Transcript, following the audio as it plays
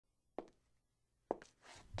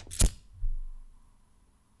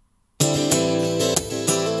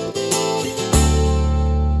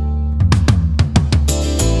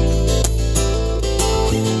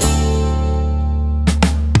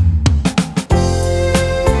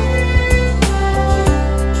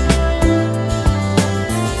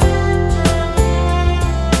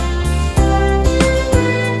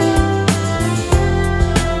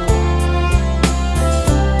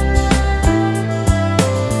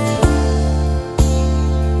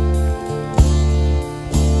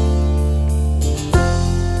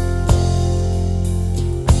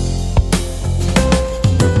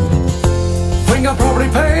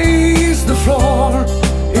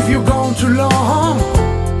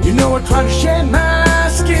I try to shed my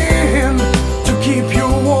skin to keep you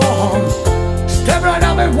warm. Step right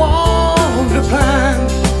up and warm the plan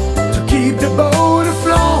to keep the boat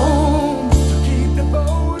afloat. To keep the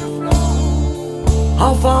boat afloat.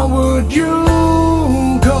 How far would you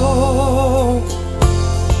go?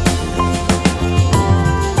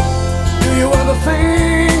 Do you ever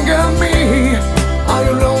think of me? Are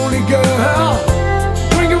you lonely, girl?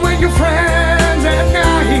 Drinking with your friends at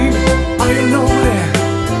night. Are you lonely?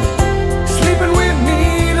 Sleeping with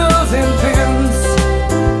needles and pins.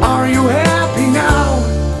 Are you happy now?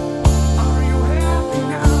 Are you happy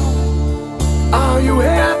now? Are you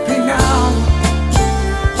happy now?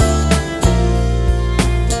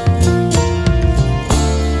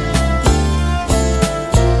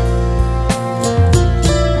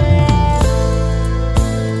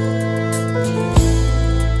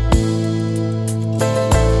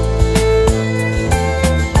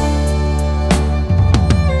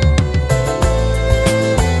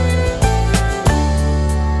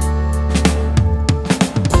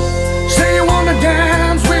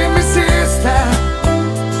 Dance with me, sister.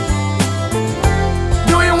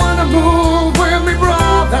 Do you wanna move with me,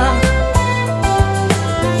 brother?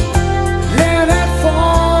 Let it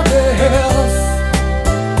for the hills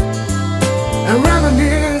and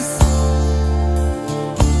reminisce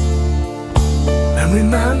and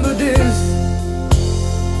remember this.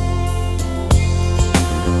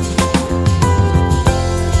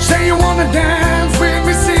 Say you wanna dance with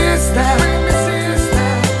me, sister.